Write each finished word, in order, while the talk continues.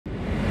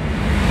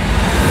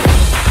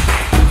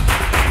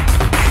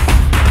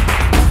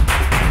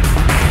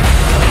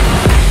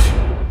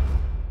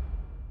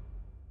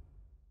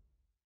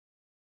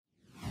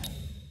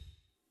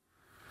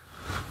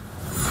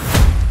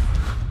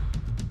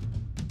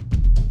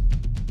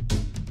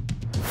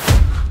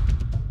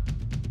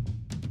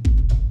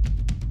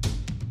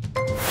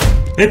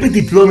Rapid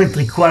deployment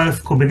requires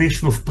a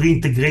combination of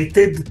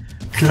pre-integrated,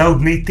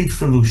 cloud-native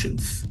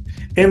solutions,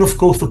 and of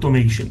course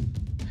automation.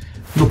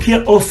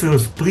 Nokia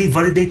offers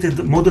pre-validated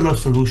modular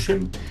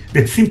solutions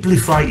that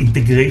simplify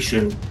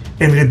integration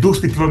and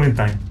reduce deployment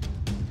time.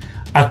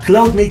 Our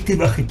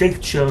cloud-native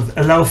architectures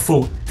allow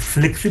for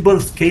flexible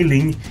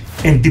scaling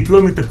and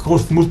deployment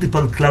across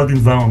multiple cloud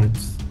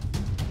environments.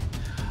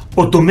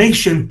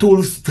 Automation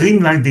tools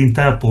streamline the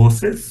entire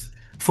process,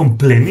 from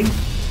planning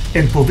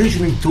and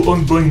provisioning to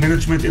ongoing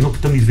management and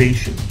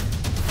optimization.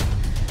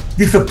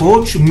 This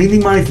approach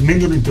minimizes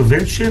manual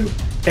intervention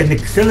and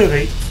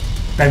accelerates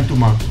time to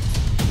market.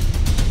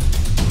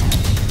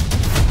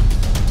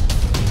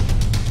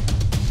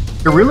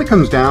 It really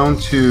comes down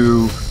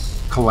to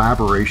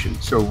collaboration.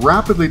 So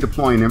rapidly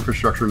deploying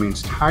infrastructure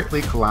means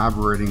tightly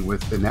collaborating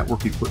with the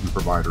network equipment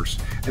providers.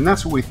 And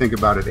that's what we think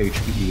about at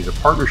HPE. The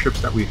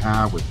partnerships that we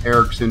have with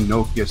Ericsson,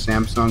 Nokia,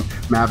 Samsung,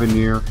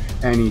 Mavenir,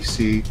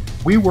 NEC.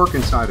 We work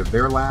inside of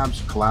their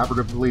labs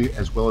collaboratively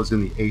as well as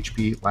in the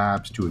HPE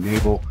labs to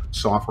enable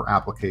software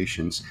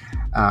applications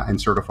and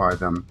certify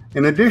them.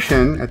 In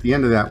addition, at the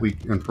end of that, we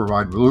can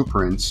provide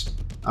blueprints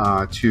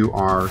to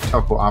our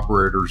telco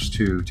operators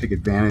to take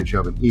advantage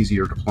of an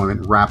easier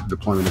deployment, rapid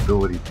deployment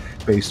ability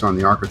based on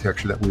the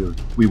architecture that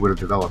we would have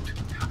developed.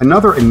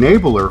 Another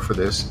enabler for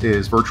this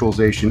is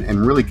virtualization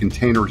and really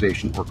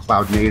containerization or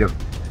cloud native,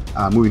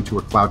 moving to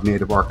a cloud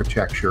native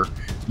architecture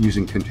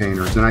using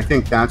containers. And I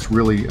think that's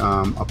really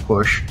a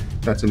push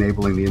that's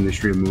enabling the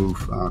industry to move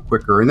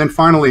quicker. And then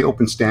finally,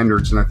 open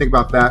standards. And I think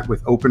about that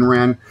with Open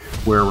RAN,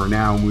 where we're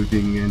now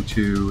moving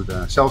into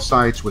the cell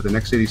sites with an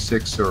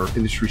x86 or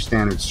industry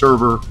standard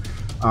server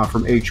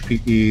from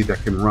HPE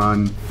that can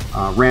run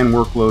RAN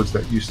workloads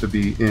that used to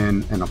be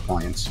in an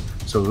appliance.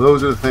 So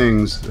those are the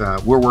things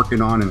we're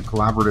working on in a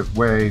collaborative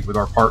way with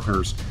our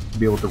partners to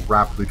be able to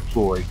rapidly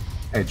deploy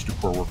edge to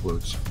core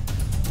workloads.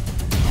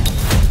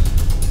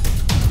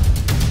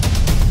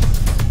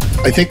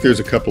 I think there's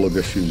a couple of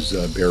issues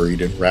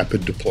buried in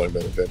rapid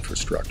deployment of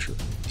infrastructure.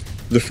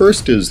 The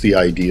first is the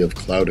idea of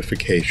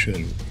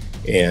cloudification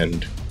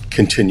and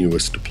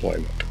continuous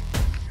deployment.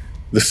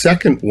 The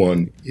second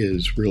one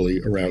is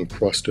really around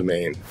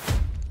cross-domain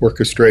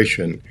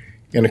orchestration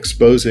and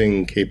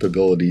exposing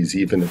capabilities,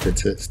 even if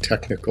it's as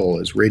technical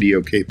as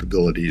radio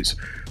capabilities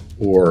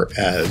or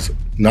as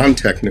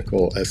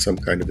non-technical as some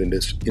kind of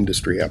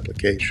industry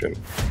application,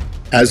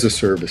 as a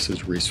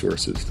services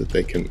resources that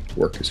they can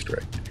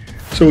orchestrate.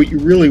 So what you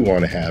really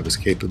want to have is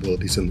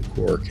capabilities in the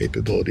core,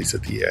 capabilities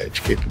at the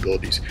edge,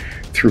 capabilities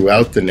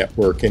throughout the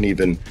network, and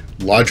even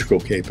logical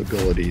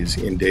capabilities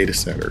in data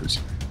centers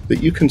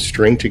that you can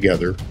string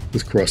together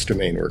with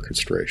cross-domain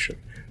orchestration.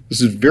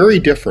 This is very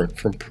different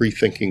from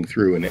pre-thinking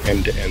through an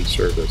end-to-end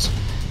service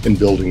and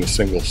building a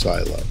single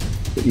silo.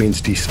 It means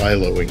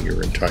de-siloing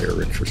your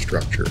entire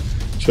infrastructure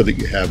so that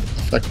you have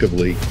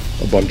effectively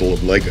a bundle of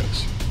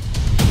Legos.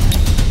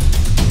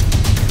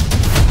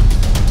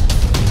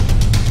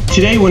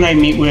 Today, when I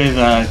meet with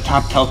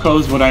top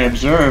telcos, what I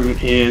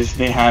observe is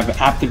they have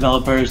app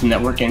developers,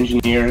 network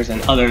engineers,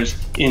 and others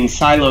in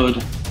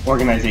siloed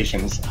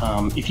organizations.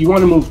 If you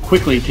want to move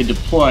quickly to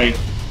deploy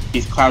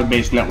these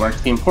cloud-based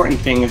networks, the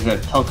important thing is that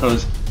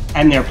telcos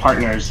and their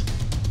partners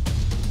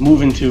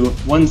move into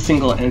one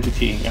single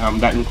entity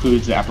that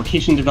includes the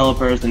application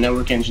developers, the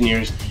network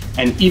engineers,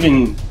 and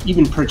even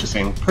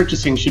purchasing.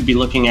 Purchasing should be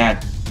looking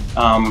at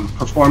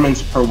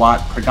performance per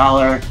watt per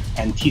dollar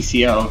and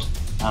TCO.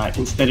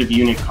 Instead of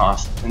unit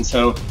cost. And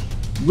so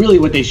really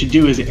what they should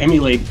do is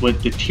emulate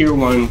what the tier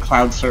 1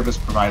 cloud service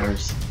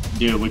providers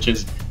do, which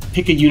is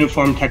pick a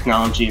uniform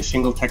technology, a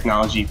single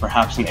technology,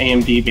 perhaps an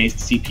AMD-based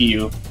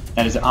CPU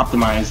that is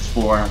optimized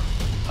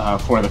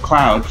for the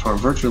cloud, for a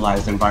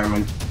virtualized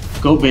environment.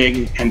 Go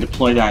big and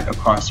deploy that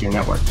across your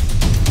network.